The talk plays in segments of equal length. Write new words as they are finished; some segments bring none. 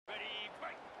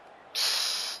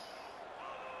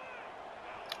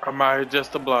I'm out here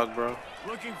just to block, bro.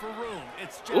 Looking for room.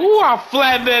 It's Ooh, I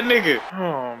flattened that nigga.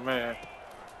 Oh, man.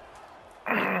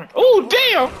 Ooh,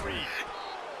 damn.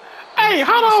 Hey,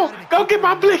 hold on. Go get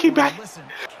my blicky back.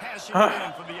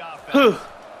 Huh.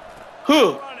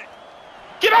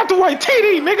 Get out the way,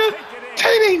 TD, nigga.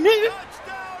 TD, nigga.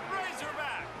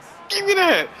 Give me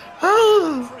that.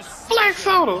 Black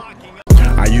soda.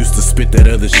 I used to spit that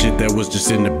other shit that was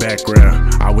just in the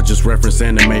background. I would just reference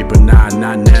anime, but nah,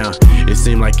 not now. It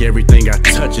seemed like everything I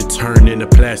touch, it turned into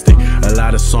plastic. A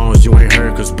lot of songs you ain't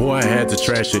heard, cause boy, I had to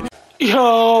trash it.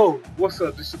 Yo, what's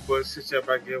up? This your boy, sit y'all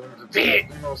back here with the dick.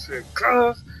 You know what I'm saying?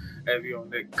 Cuz, have you on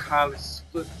that college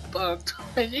football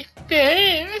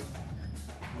 25th?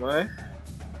 Man,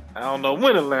 I don't know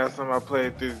when the last time I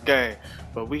played this game,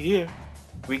 but we here.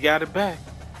 We got it back.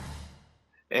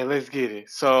 And let's get it.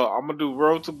 So I'm gonna do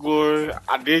Road to Glory.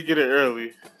 I did get it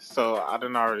early, so I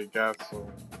done already got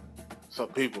some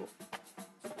people.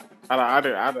 I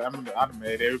done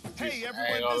made every position.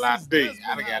 I ain't gonna lie to you.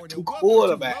 I done got 2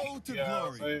 quarterbacks. You know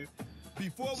what I'm saying?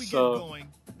 Before we get going,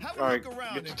 have a look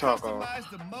around and on. customize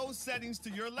the most settings to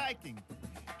your liking.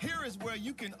 Here is where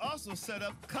you can also set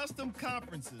up custom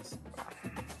conferences.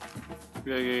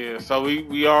 Yeah. So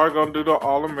we are gonna do the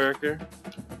All-American.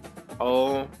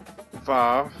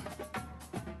 05.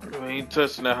 We ain't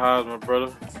touching that Heisman,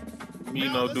 brother. You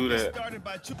know, do that.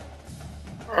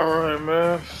 Alright,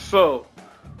 man. So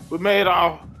we made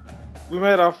our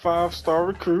 5-star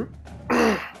recruit.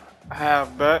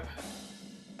 Halfback.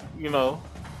 You know.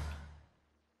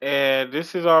 And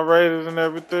this is our Raiders and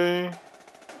everything.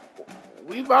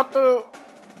 We about to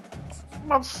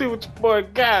see what your boy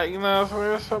got, you know what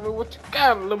I'm saying? Show me what you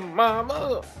got, little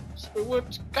mama. Show me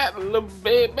what you got, little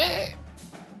baby.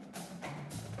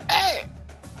 Hey!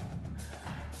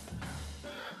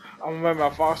 I'm gonna make my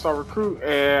 5-star recruit,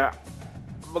 and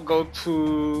I'm gonna go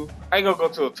to. I ain't gonna go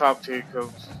to a top 10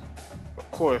 because,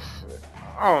 of course,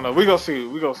 I don't know. We gonna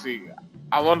see.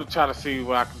 I want to try to see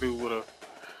what I can do with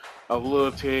a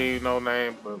little team, no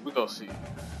name, but we gonna see.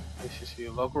 This is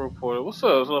your local reporter. What's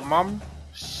up, little mama?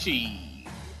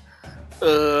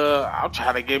 I'm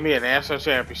trying to get me a national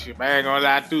championship. I ain't gonna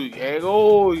lie to you.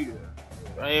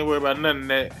 I ain't worried about none of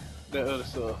that other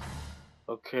stuff.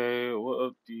 Okay, what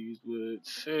of these would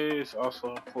say is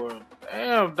also important?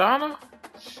 Damn, Donna.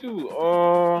 Shoot,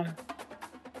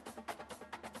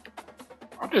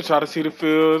 I'm just trying to see the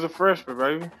field as a freshman,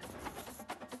 baby.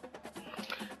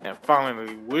 And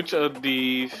finally, which of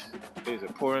these is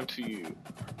important to you?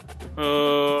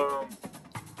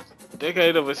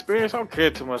 Decade of experience. I don't care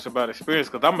too much about experience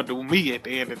because I'm gonna do me at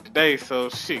the end of the day. So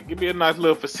shit, give me a nice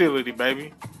little facility,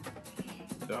 baby.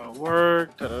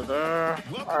 Work.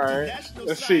 Alright,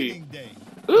 let's see.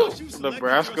 Ooh,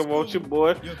 Nebraska wants your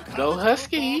boy. Go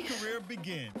Huskies.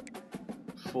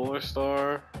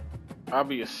 4-star. I'll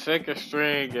be a second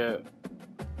string at.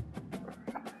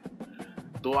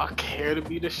 Do I care to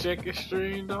be the second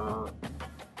string, dog?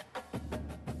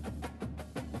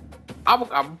 I'm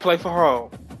gonna play for home.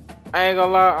 I ain't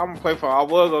gonna lie, I'm gonna play for home. I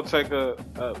was gonna take a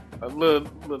little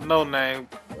no name.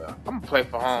 I'm gonna play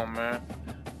for home, man.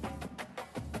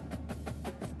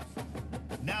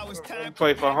 Now it's time to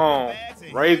play for home.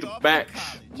 Raise the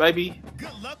backs, baby.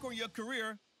 Good luck on your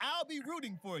career. I'll be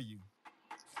rooting for you.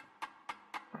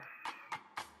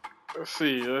 Let's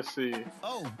see.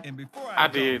 Oh, and before I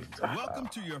did. Welcome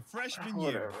to your freshman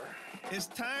year. It's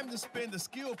time to spend the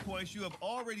skill points you have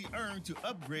already earned to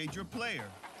upgrade your player.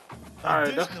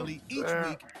 Additionally, each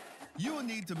week, you will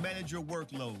need to manage your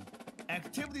workload.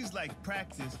 Activities like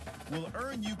practice will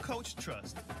earn you coach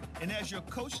trust. And as your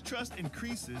coach trust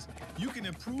increases, you can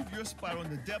improve your spot on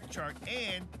the depth chart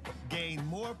and gain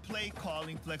more play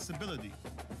calling flexibility.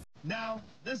 Now,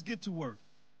 let's get to work.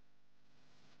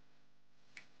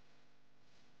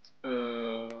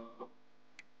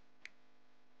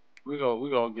 We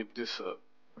gonna get this up.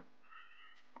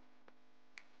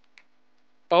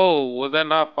 Oh, was that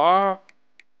not far?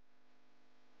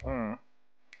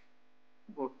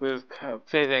 Look this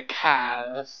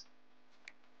cast.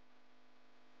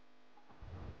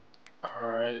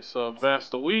 Alright, so advance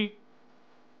the week.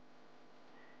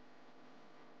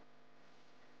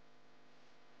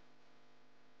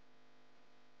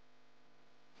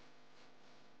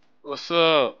 What's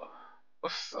up?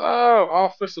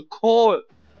 Offensive court?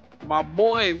 My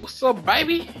boy, what's up,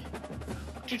 baby?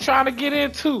 What you trying to get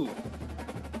into?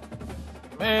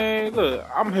 Man, look,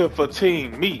 I'm here for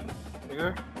team me.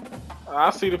 Nigga.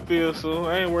 I'll see the field soon.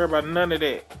 I ain't worried about none of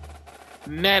that.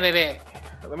 None of that.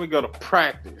 Let me go to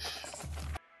practice.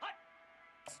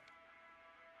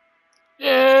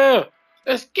 Yeah,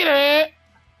 let's get it.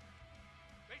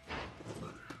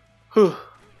 Whew.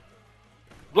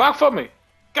 Block for me.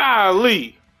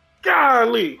 Golly.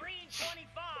 Golly.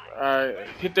 Alright,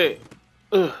 hit that.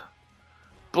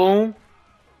 Boom.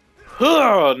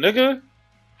 Huh, nigga.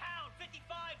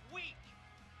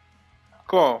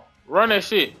 Come on. Run that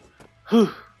shit. Huh.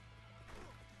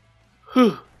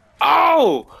 Huh.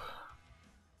 Oh!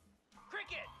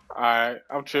 Alright,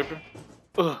 I'm tripping.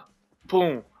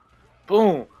 Boom.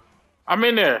 Boom. I'm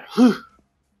in there. Huh.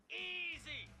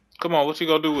 Come on, what you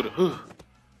gonna do with it? Huh.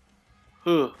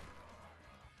 Huh.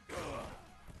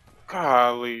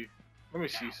 Golly. Let me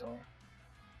see something.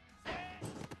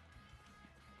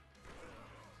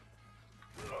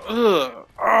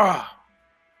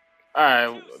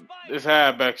 Alright, this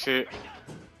halfback shit.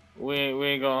 We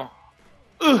ain't gonna.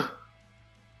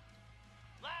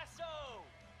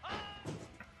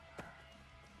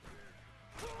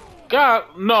 God,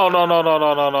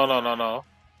 no.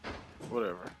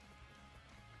 Whatever.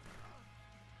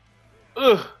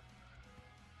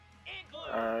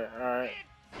 Alright.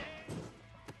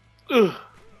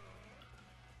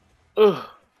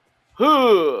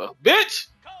 Bitch!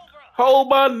 Hold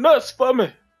my nuts for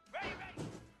me.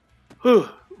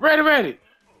 Ready.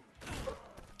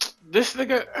 This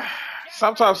nigga,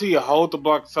 sometimes he'll hold the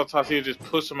block, sometimes he'll just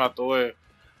push him out the way.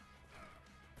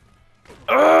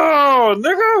 Oh,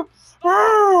 nigga!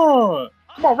 Oh.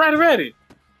 Come on, ready.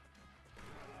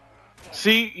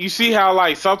 See, you see how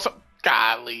like sometimes,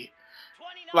 golly,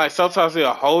 like sometimes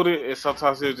he'll hold it and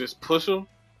sometimes he'll just push him.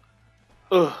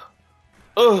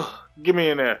 Get me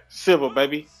in there, Silver,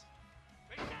 baby.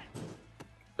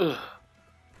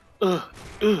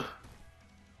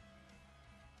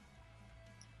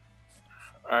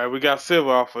 Alright, we got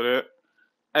Silver off of that.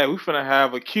 Hey, we finna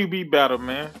have a QB battle,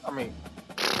 man. I mean,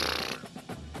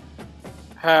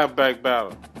 halfback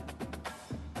battle.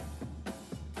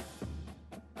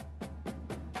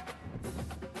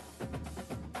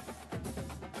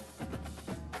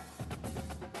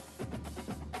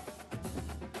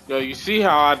 Yo, you see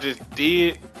how I just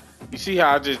did? You see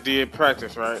how I just did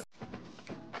practice, right?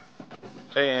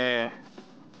 And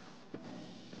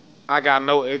I got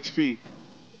no XP.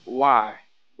 Why?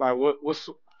 Like, what's...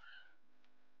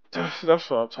 That's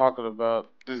what I'm talking about.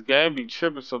 This game be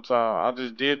tripping sometimes. I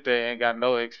just did that and got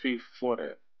no XP for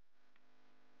that.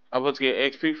 I was to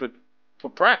get XP for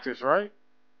practice, right?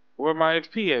 Where my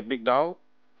XP at, big dog?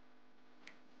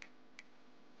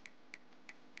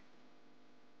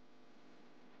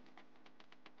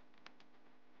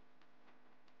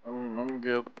 I'm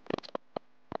good.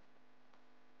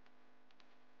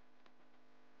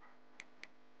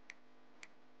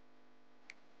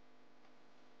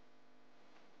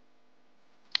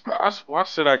 Why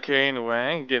should I care anyway?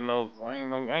 I ain't getting no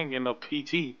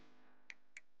PT.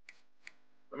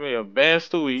 I mean, advance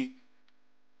the week.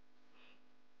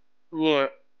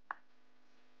 Look.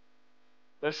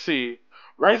 Let's see.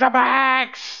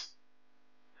 Razorbacks!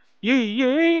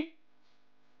 Yee!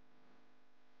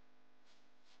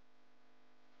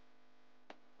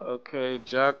 Okay,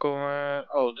 Jacqueline.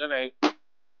 Oh, that ain't. Hey,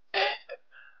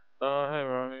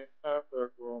 Ronnie.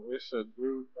 It's a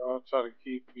group. I'll try to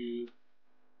keep you.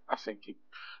 I think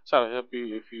try to help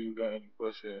you if you got any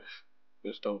questions.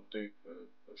 Just don't think.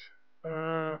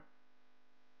 I'm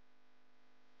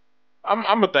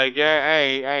gonna think. Yeah, I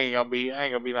ain't gonna be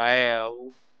no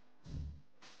hell.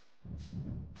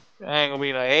 I ain't gonna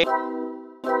be no hell.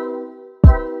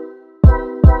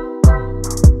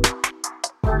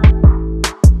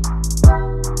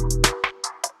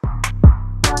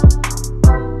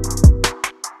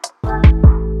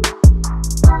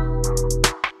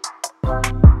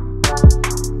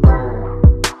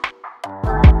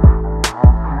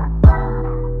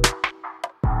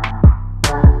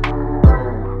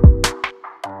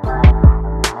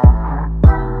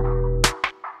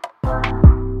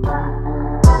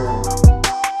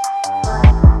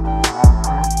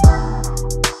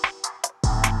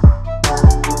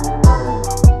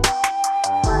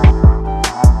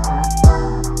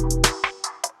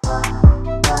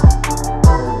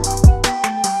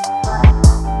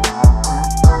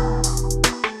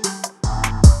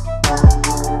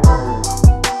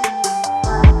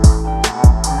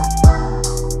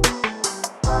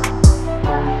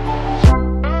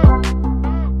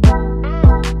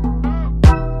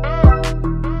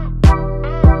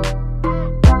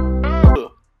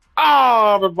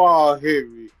 The ball hit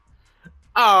me.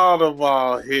 Oh, the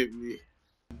ball hit me.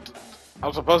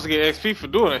 I'm supposed to get XP for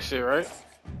doing that shit, right?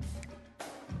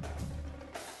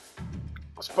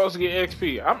 I'm supposed to get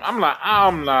XP. I'm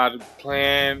not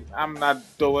playing. I'm not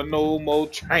doing no more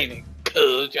training.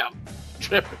 Cause y'all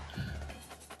tripping.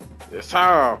 It's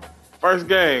time. First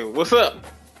game. What's up?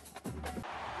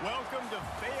 Welcome to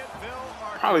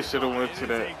Fayetteville, Probably should have went to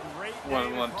that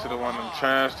went to the one of them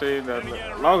trash teams. As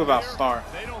long as I start,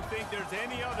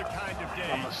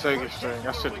 I'm a second string.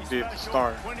 I should have did the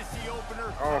start.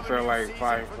 I don't feel like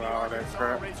fighting for all that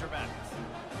crap.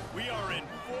 We are in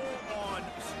full-on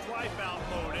stripe-out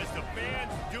mode as the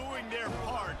fans doing their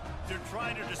part to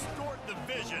try to distort the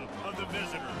vision of the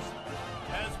visitors.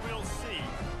 As we'll see,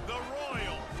 the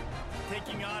Royals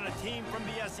taking on a team from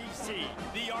the SEC,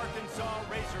 the Arkansas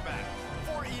Razorbacks.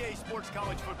 For EA Sports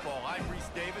College Football, I'm Reese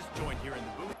Davis, joined here in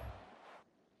the booth.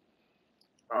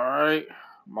 All right,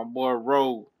 my boy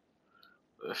Rowe.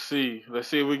 Let's see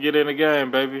if we get in the game,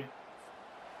 baby.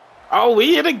 Oh,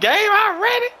 we in the game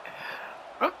already?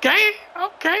 Okay,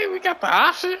 we got the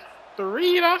option, the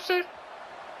read option.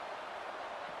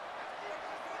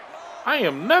 I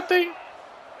am nothing.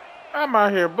 I'm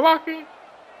out here blocking.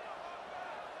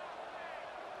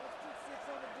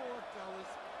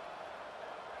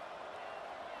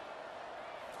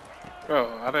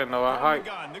 Oh, I didn't know I hiked.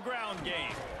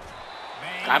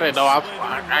 I didn't know I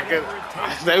could.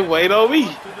 They wait on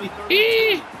me.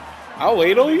 I'll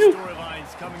wait on you.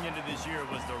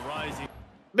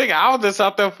 Nigga, I was just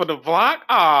out there for the block.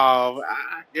 Oh,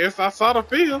 I guess I saw the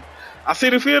field. I see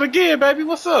the field again, baby.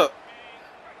 What's up?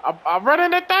 I'm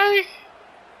running that thing.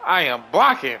 I am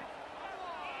blocking.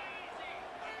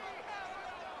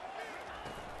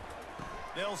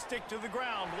 They'll stick to the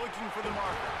ground looking for the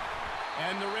marker.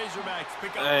 And the Razorbacks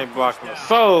pick up. I ain't blocking the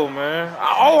soul, man.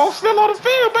 Oh, I'm still on the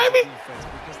field, baby.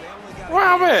 Where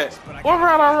I'm at? What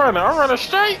route I'm running? I'm running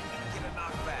straight.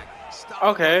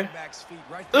 Okay.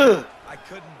 I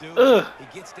couldn't do it. He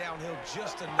gets downhill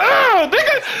just enough.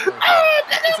 Nigga.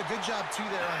 It's a good job too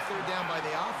there on third down by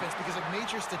the offense because a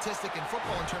major statistic in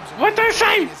football in terms of what they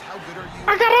say? Is how good are you?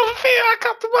 I got on the field. I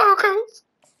caught the ball, coach.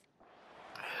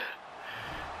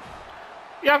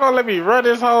 Y'all gonna let me run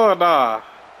this hoe or nah?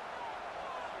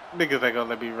 Niggas ain't gonna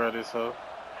let me run this hoe.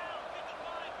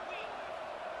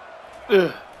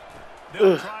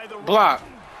 Block.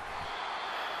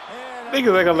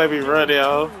 Niggas ain't gonna let me run it,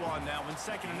 yo.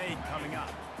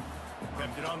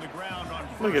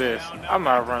 Look at this. I'm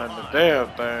not running the damn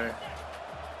thing.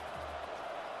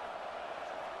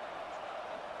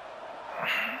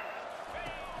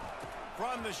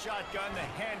 From the shotgun, the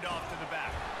handoff to the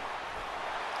back.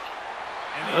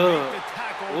 And they make the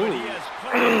tackle, but he has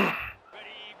plenty.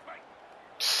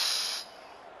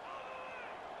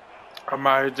 I'm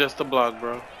out here just to block,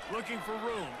 bro. Looking for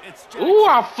room. It's ooh,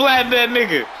 I flattened that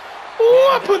nigga. Ooh,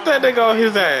 I put that nigga on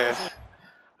his ass.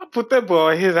 I put that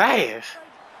boy on his ass.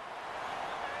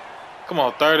 Come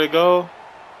on, third and goal.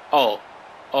 Oh,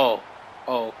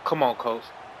 come on, coach.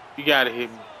 You gotta hit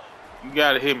me. You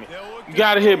gotta hit me. You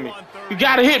gotta hit me. You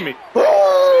gotta hit me.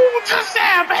 Ooh,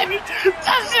 touchdown, baby.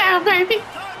 Touchdown, baby.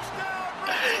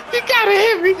 You gotta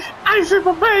hit me. I ain't seen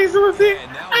my brains a little bit.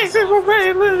 I ain't seen my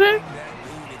brains a little bit.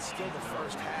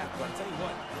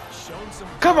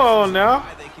 Come on now.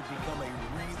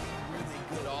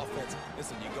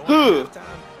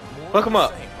 Hook him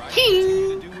up.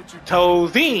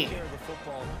 Toes in.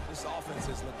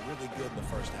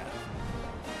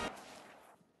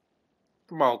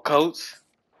 Come on, coach.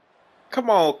 Come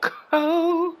on,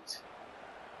 coach.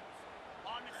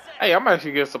 Hey, I'm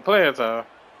actually getting some playing time.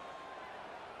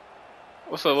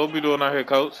 What's up? What we doing out here,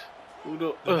 coach? We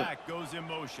do, the back goes in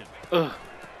motion.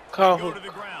 Call go to the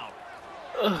ground.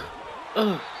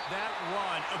 That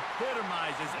run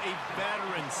epitomizes a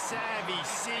veteran, savvy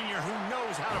senior who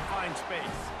knows how to find space.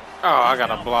 Oh, I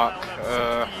got a block.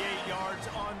 58 yards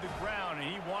on the ground, and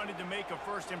he wanted to make a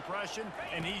first impression,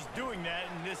 and he's doing that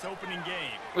in this opening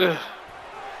game.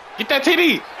 Get that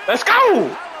TD. Let's go.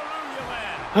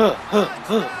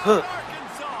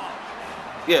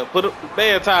 Yeah, put up the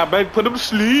bad time, baby. Put him to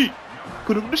sleep.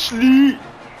 Put him to sleep.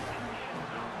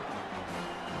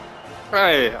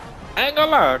 Hey, I ain't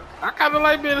gonna lie. I kind of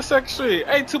like being a second string.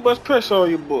 Ain't too much pressure on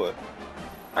you, boy.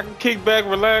 I can kick back,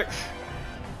 relax.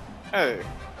 Hey,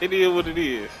 it is what it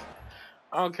is.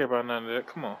 I don't care about none of that.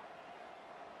 Come on.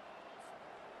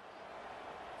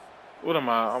 What am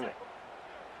I?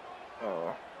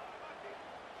 Oh.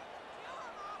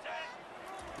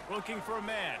 Looking for a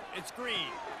man. It's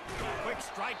Green. Quick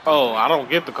strike. Oh, I don't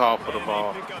get the call for the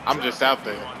ball. I'm just out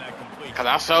there. Cause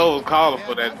I sure was calling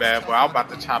for that bad boy. I'm about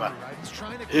to try to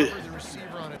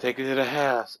take it to the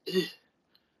house. It's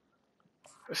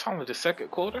only the second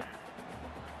quarter.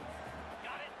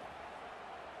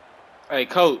 Hey,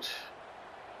 coach.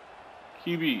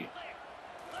 QB.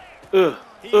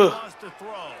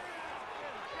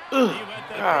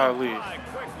 Golly.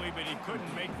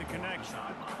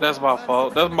 That's my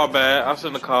fault. That's my bad. I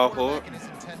shouldn't have called for it.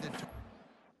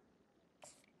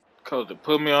 Coach,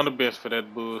 put me on the bench for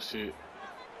that bullshit.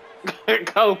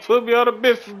 Coach, put me on the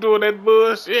bench for doing that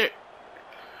bullshit.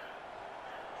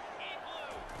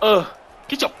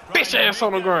 Get your bitch ass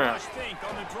on the ground.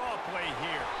 On the draw play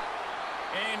here.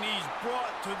 And he's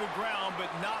brought to the ground, but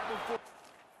not before.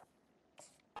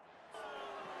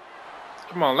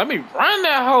 Come on, let me run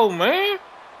that hole, man.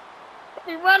 Let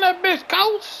me run that bitch,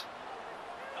 coach.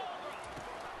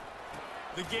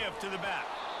 The give to the back.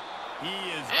 He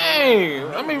is. Hey,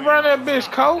 let me run that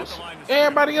bitch, coach.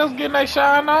 Everybody else getting their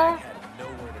shine on.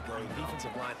 Nowhere to go.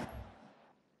 Defensive line.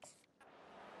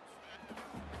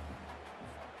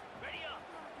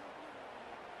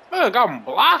 Look, I'm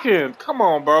blocking. Come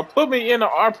on, bro. Put me in the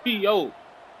RPO.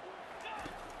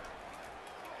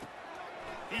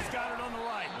 He's got it on the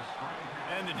right.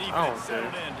 And the defense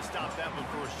settled in to stop that one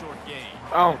for a short gain.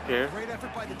 I don't care. Great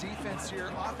effort by the defense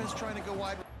here. Offense trying to go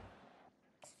wide.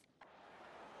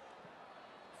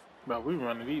 Bro, we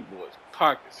running these boys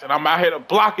pockets, and I'm out here to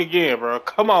block again, bro.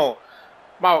 Come on,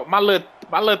 my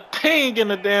little thing in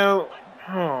the damn.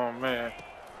 Oh man.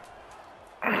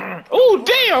 Oh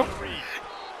damn.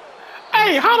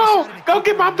 Hey, hold on. Go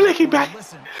get my blicky back.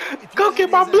 Go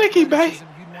get my blicky back.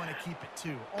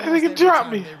 That nigga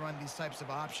dropped me. They run these types of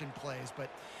option plays, but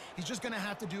he's just going to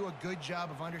have to do a good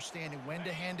job of understanding when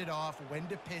to hand it off, when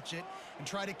to pitch it, and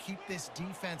try to keep this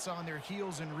defense on their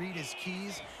heels and read his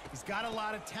keys. He's got a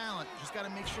lot of talent. Just got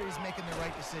to make sure he's making the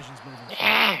right decisions moving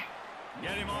forward.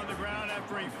 Get him on the ground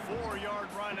after a 4-yard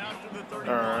run out to the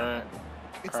 31. All right.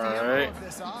 It's the MO of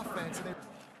this offense.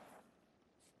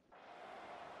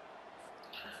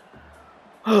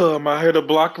 I'm out here to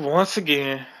block once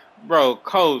again. Bro,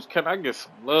 coach, can I get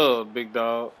some love, big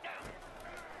dog?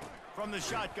 From the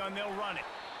shotgun, they'll run it.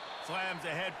 Slams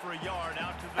ahead for a yard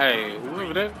out to the Hey,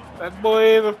 whoever that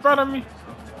boy is in front of me.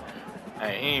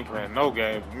 Hey, he ain't playing no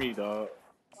game with me, dog.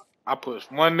 I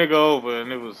pushed one nigga over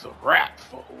and it was a wrap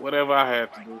for whatever I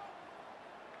had to do.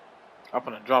 I'm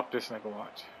gonna drop this nigga,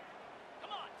 watch.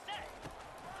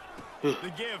 The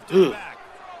give to the back.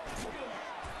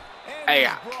 Hey,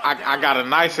 I got a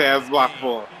nice ass block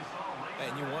for him.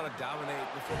 And you want to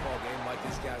dominate the football game like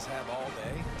these guys have all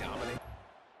day. Dominate.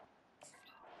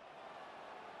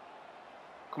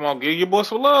 Come on, give your boy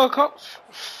some love, coach.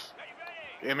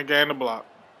 In the game to block.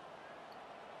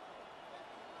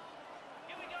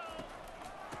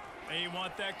 They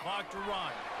want that clock to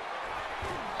run.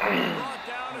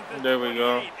 There we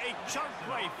go. A chunk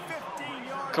play, 15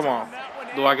 yards. Come on.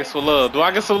 Do I get some love? Do I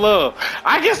get some love?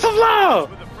 I get some love.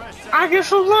 I get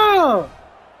some love.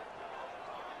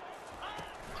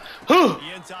 The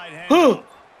inside hand.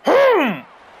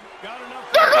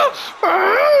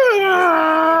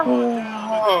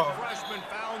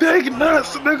 Big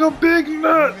nuts, nigga, big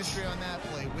nuts.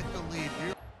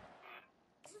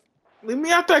 Leave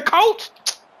me out there, coach.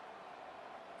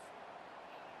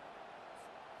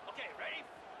 Okay, ready?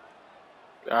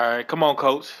 All right, come on,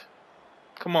 coach.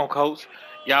 Come on, coach.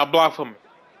 Y'all block for me.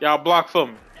 Y'all block for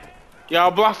me.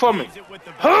 Y'all block for me.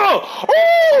 Oh!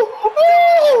 Ooh!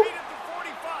 Ooh!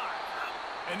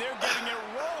 And they're getting it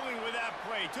rolling with that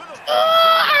play to the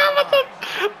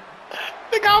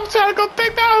Nigga, I was trying to go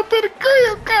take that out to the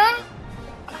crib, guy.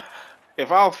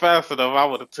 If I was fast enough, I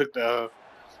would have took that.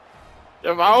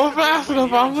 If I was fast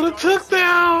enough, I would have took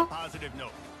that. positive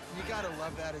note. You gotta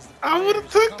love that as the I would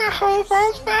have took that home if I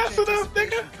was fast enough,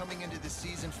 nigga. Coming into the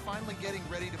season, finally getting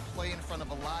ready to play in front of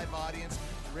a live audience.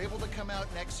 You're able to come out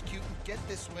and execute and get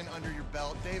this win under your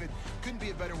belt. David, couldn't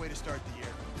be a better way to start the year.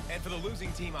 And for the losing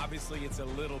team, obviously, it's a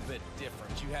little bit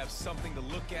different. You have something to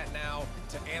look at now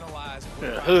to analyze.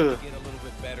 We're trying to get a little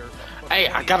bit better. Hey,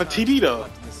 I got a TD though.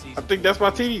 I think that's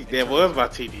my TD. That was my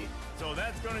TD. So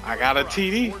that's going to do I got a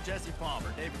TD. For Jesse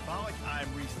Palmer, David Pollack, I'm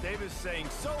Reese Davis saying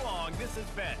so long. This has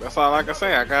been. That's all I can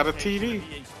say. I got a TD.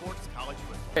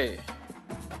 Hey,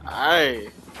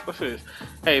 what's this?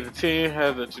 Hey, the team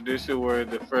has a tradition where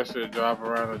the freshmen drive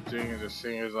around the juniors and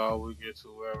seniors all weekend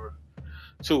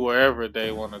to wherever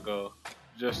they want to go.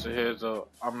 Just a heads up,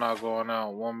 I'm not going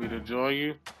out. Want me to join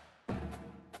you?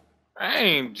 I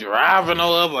ain't driving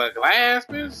no other glass,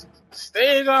 bitch.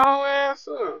 Stage your whole ass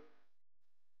up.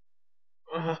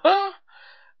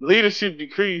 Leadership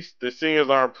decreased. The seniors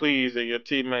aren't pleased that your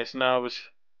teammates now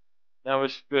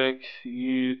respect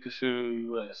you, consider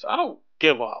you less. I don't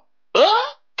give a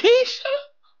fuck, Keisha.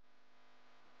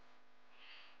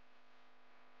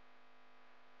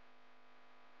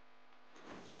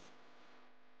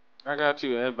 I got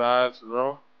you, advisor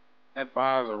raw.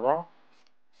 Advisor raw.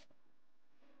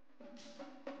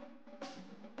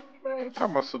 Man, you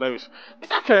talking about Davis?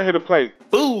 I can't hit to play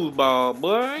foosball,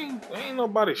 boy. Ain't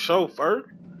nobody chauffeur.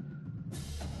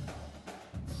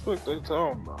 What they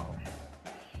talking about?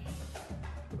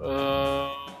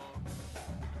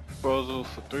 Disposal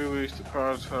for 3 weeks. The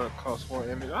contract costs 1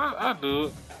 energy. I do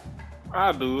it.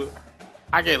 I do it.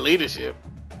 I get leadership.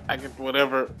 I get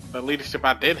whatever the leadership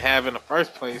I didn't have in the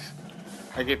first place.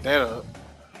 I get that up.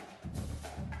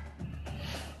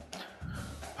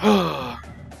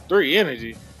 3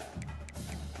 energy.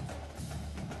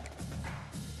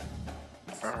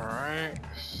 Alright.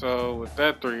 So with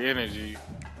that 3 energy,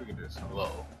 look at this.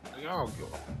 Hello. Y'all go.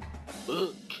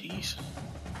 Look, keys.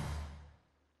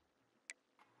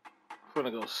 I'm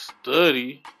gonna go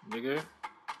study, nigga.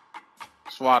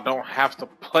 So I don't have to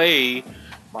play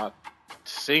my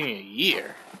senior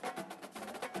year.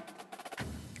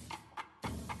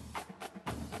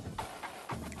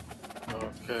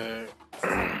 Okay.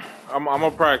 I'm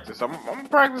gonna practice. I'm gonna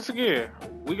practice again.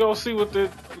 We gonna see what this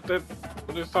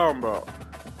talking about.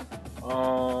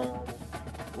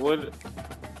 What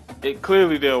it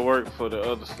clearly didn't work for the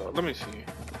other stuff. Let me see.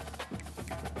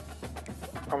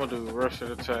 I'm gonna do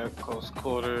Russian attack, close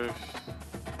quarters.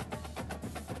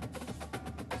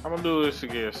 I'm gonna do this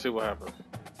again, see what happens.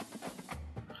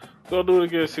 Gonna do it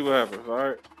again, see what happens,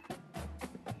 alright?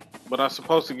 But I'm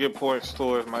supposed to get points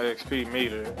towards my XP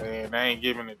meter, and I ain't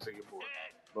giving it to you, boy.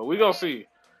 But we gonna see.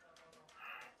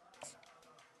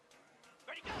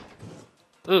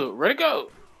 Ugh, ready to go.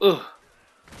 Ugh.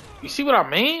 You see what I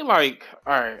mean? Like,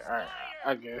 alright,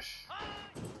 I guess.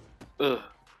 Ugh.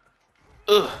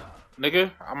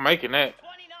 Nigga, I'm making that.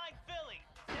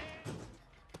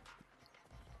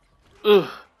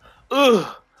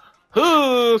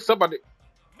 Somebody.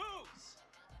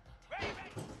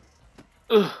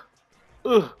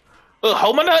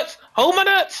 Hold my nuts. Hold my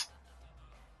nuts.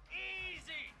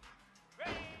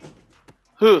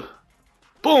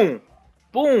 Boom.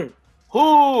 Boom.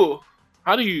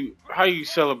 How do you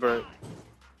celebrate?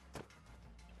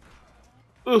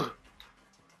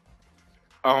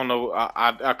 I don't know.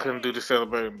 I couldn't do the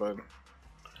celebrating button.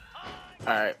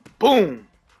 Alright. Boom.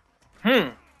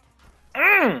 Get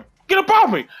up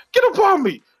on me. Get up on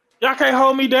me. Y'all can't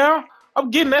hold me down. I'm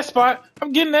getting that spot.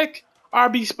 I'm getting that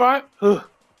RB spot. Oh.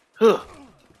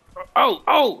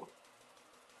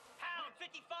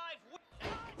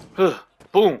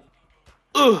 Boom.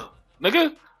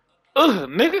 Nigga.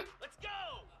 Nigga. Let's go.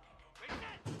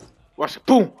 Watch it.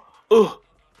 Boom. Boom.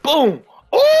 Ooh.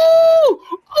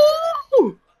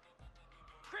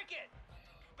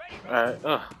 Alright,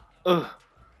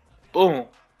 boom.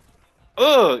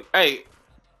 Hey.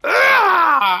 42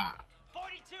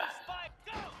 spike,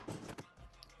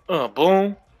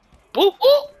 Boom. go. Boom.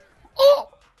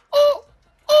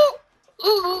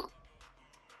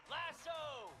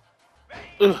 Lasso.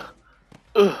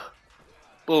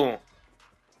 Boom.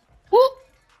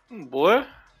 Boy.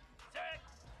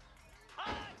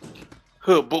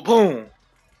 Boom.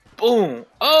 Boom.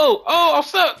 I'm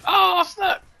stuck. I'm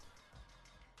stuck.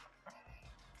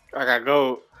 I gotta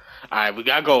go. Alright, we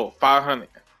gotta go. 500.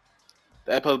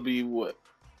 That supposed to be what?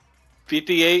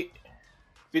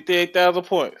 58,000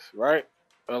 points, right?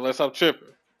 Unless I'm tripping.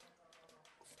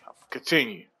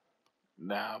 Continue.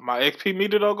 Now, my XP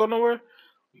meter don't go nowhere.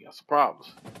 We got some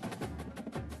problems.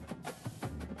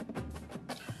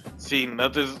 See, my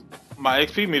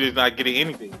XP meter is not getting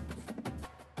anything.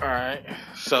 Alright,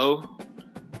 so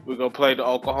we're gonna play the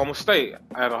Oklahoma State.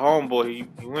 I had a homeboy,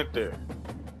 he went there.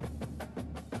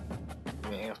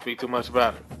 Man, speak too much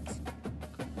about it.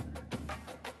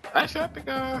 Actually, I think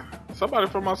somebody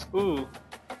from my school.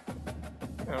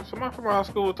 Yeah, somebody from our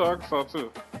school went to Arkansas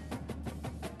too.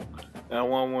 And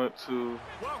one went to.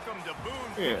 Welcome to Boone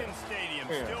Pickens Stadium.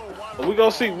 Yeah. Still one But we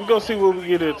gonna see what we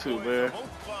get into, man.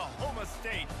 Oklahoma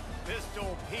State,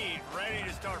 Pistol Pete, ready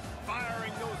to start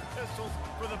firing those pistols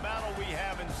for the battle we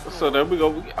have in store. So there we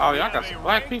go. Oh, y'all got some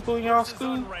black people in y'all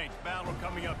school? Unranked battle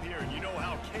coming up here, and you know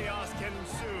how chaos can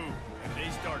ensue if they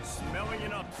start smelling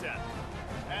an upset.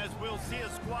 As we'll see a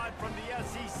squad from the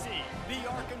SEC, the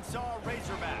Arkansas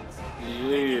Razorbacks,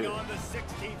 taking on the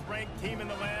 16th ranked team in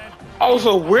the land. Oh,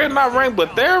 so we're not ranked,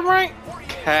 but they're ranked?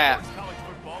 Cap.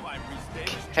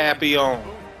 Happy on.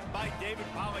 I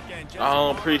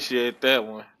don't appreciate that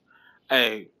one.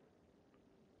 Hey,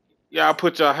 y'all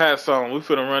put your hats on. We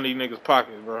finna run these niggas'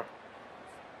 pockets, bro.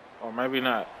 Or maybe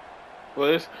not.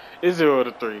 Well, it's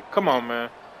 0-3. Come on, man.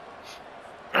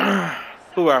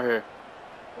 Who out here?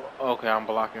 Okay, I'm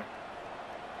blocking.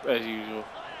 As usual.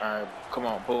 Alright, come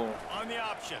on, boom. On the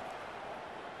option.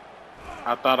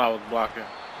 I thought I was blocking.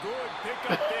 Good pick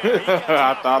up there.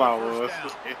 I thought I was.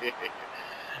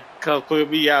 Cuz put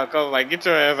me out. Cuz like, get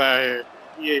your ass out here.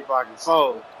 You ain't blocking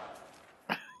soul.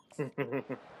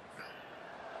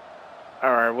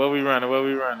 Alright, what we running?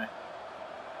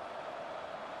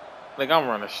 Like, I'm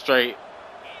running straight.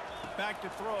 Back to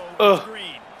throw.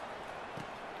 Green.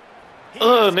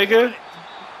 Nigga.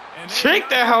 Shake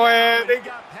that hoe ass. He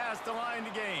got past the line to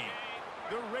gain.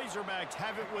 The Razorbacks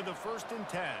have it with a 1st and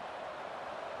 10.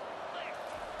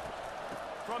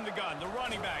 From the gun, the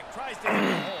running back tries to hit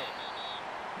the hole.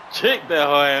 Check that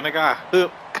hoe ass,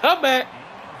 nigga. Come back.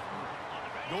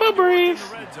 Breeze.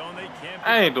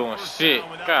 I ain't doing shit.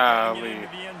 Golly.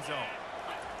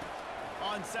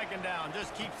 On 2nd down,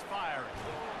 just keeps firing.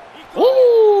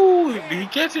 Ooh, did he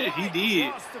catch it? He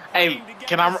did. Hey,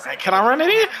 can I run it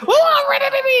in? Ooh, I ran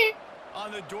it in.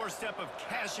 On the doorstep of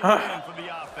cashing in for the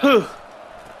offense.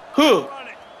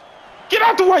 Get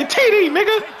out the way, TD,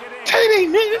 nigga. TD,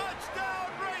 nigga.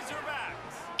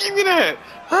 Give me that.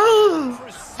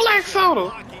 Flag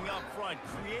soda.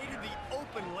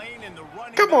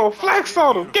 Come on, flag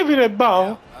soda. Give me that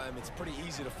ball. It's pretty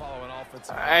easy to follow an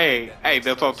offensive. Hey,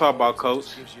 that's what I'm talking about,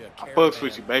 coach. I fucks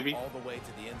with you, baby. All the way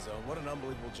to the end zone. What an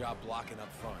unbelievable job blocking up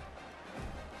front.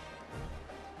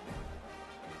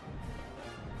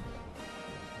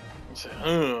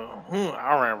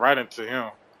 I ran right into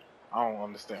him. I don't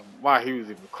understand why he was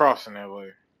even crossing that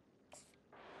way.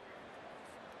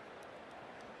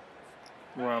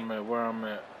 Where I'm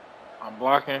at. I'm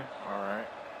blocking. All right.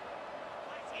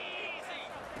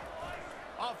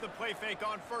 Off the play fake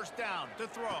on 1st down to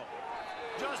throw.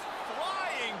 Just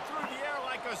flying through the air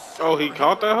like a super. Oh, he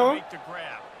caught that hoe?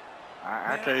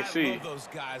 I can't I see. love those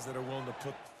guys that are willing to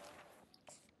put.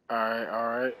 All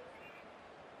right.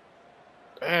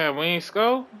 Damn, we ain't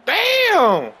score?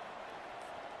 Damn!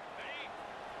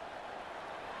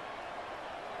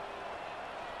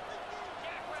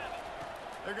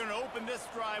 They're going to open this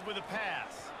drive with a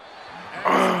pass.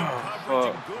 Excellent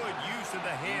coverage and good use of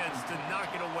the hands to knock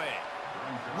it away.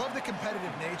 Love the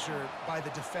competitive nature by the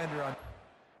defender on.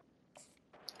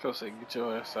 Coach said, get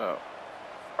your ass out.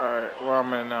 All right, where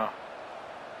I'm at now?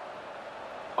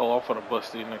 Oh, I'm finna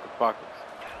bust these niggas' pockets.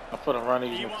 I'm finna run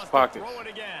these niggas' pockets.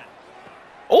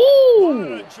 Ooh!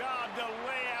 What a job to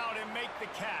lay out and make the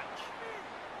catch.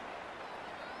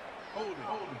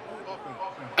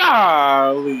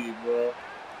 Golly, bro.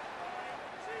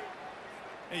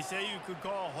 They say you could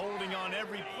call holding on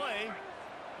every play.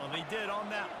 Well, they did on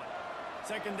that one.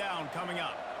 2nd down coming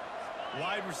up.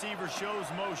 Wide receiver shows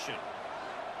motion.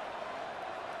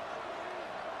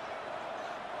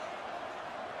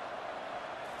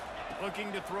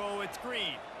 Looking to throw, it's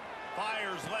Green.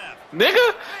 Fires left.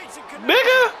 Nigga!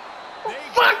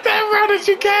 Fuck that run that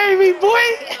you gave me,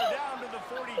 boy! Down to the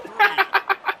 43.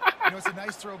 You know, it's a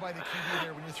nice throw by the QB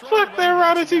there. When you throw Fuck that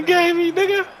run that you gave me,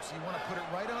 nigga! So you want to put it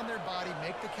right on their body,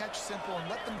 make the catch simple, and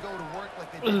let them go to work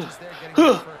like they did just there, getting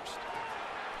there first.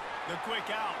 The quick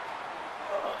out.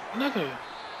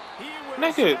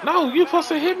 Nigga, no, you supposed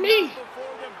to hit me.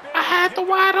 I had the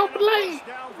wide open lane,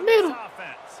 middle.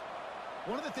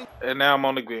 One of the things. And now I'm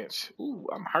on the bench. Ooh,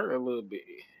 I'm hurting a little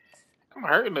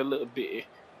bit.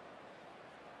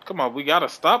 Come on, we gotta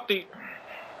stop the.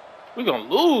 We gonna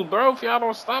lose, bro, if y'all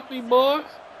don't stop these boys.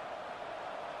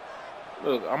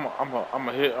 Look, I'm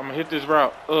gonna hit this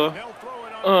route.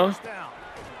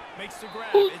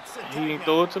 He didn't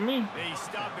throw it to me. They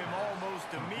stop him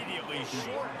almost immediately.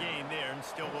 Short gain there, and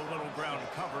still a little ground to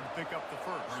cover to pick up the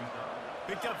 1st.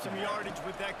 Picked up some yardage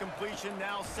with that completion.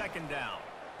 Now 2nd down.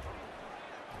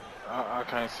 I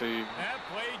can't see. That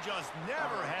play just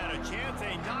never had a chance.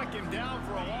 They knock him down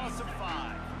for a loss of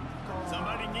 5.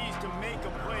 Somebody needs to make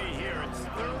a play here. It's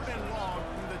 3rd and long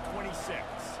from the 26.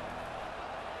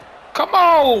 Come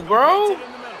on, bro.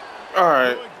 All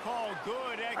right.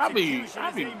 I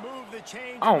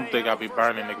don't think I'll be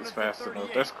burning niggas fast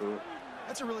enough. That's cool.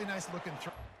 That's a really nice looking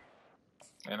throw.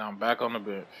 And I'm back on the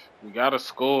bench. We gotta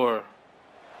score.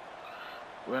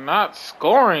 We're not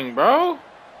scoring, bro.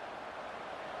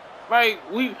 Like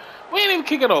we ain't even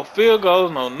kicking no field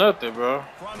goals, no nothing, bro.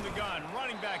 From the gun,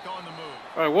 running back on the move.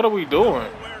 Like, what are we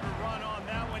doing?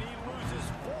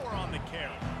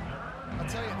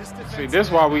 See, this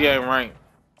is why we ain't ranked.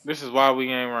 This is why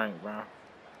we ain't ranked, bro.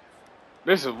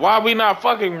 This is why we not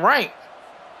fucking ranked.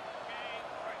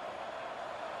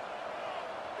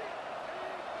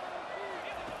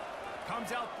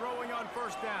 Comes out throwing on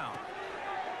 1st down.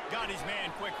 Got his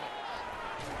man quickly.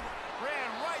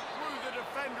 Ran right through the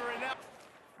defender and out.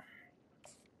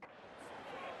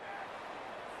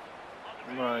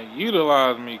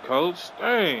 Utilize me, coach.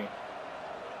 Dang.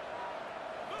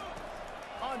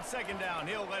 On 2nd down,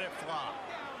 he'll let it fly.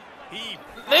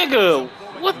 Nigga,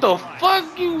 what the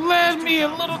fuck? You led me a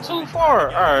little too far.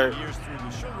 All right.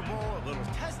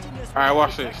 All right,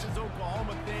 watch this.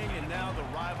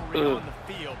 Yeah,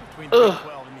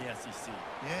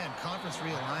 in conference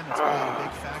conference realignments played a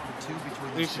big factor too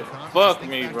between these two conferences. Fuck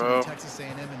me, back bro. to when Texas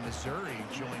A&M and Missouri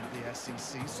joined the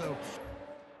SEC. So,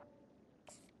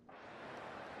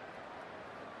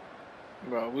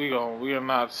 bro, we are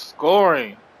not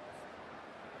scoring.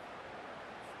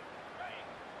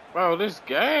 Bro, this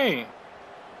game.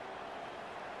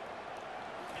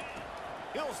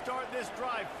 He'll start this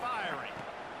drive firing.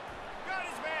 Got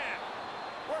his man.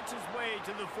 Works his way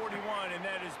to the 41, and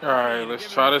that is. All right,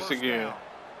 let's try this again. Down.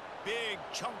 Big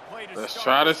chunk play to let's start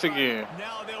try this again.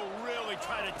 Now they'll really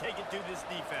try to take it to this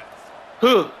defense.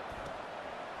 Huh.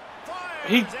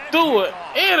 He threw it.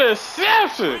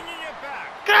 Interception.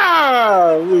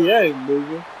 God, we ain't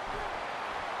moving.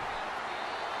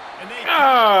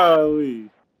 Golly.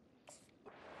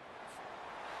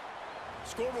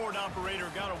 Scoreboard operator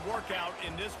got a workout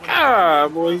in this one.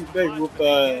 God, boy, he's back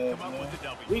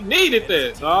with we needed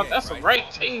that, dog. That's a right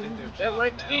team. That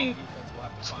right team.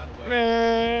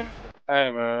 Man.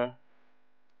 Hey, man.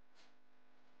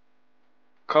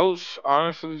 Coach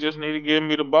honestly just need to give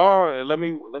me the ball and let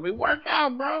me work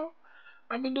out, bro.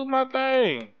 Let me do my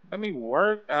thing. Let me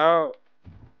work out.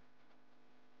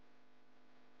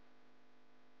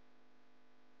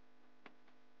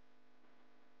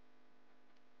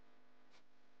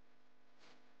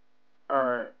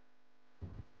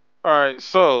 Alright,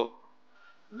 so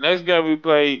next game we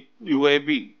play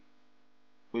UAB.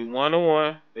 We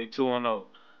 1-1, they 2-0.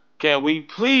 Can we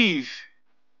please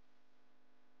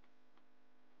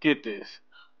get this?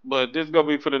 But this gonna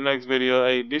be for the next video.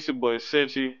 Hey, this your boy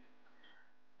Cincy.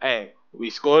 Hey, we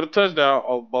scored a touchdown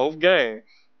on both games.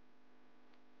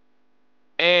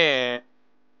 And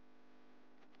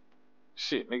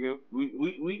shit, nigga,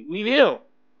 we him.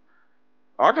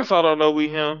 Arkansas don't know we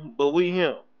him, but we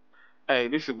him. Hey,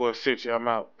 this your boy Cincy. I'm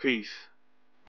out. Peace.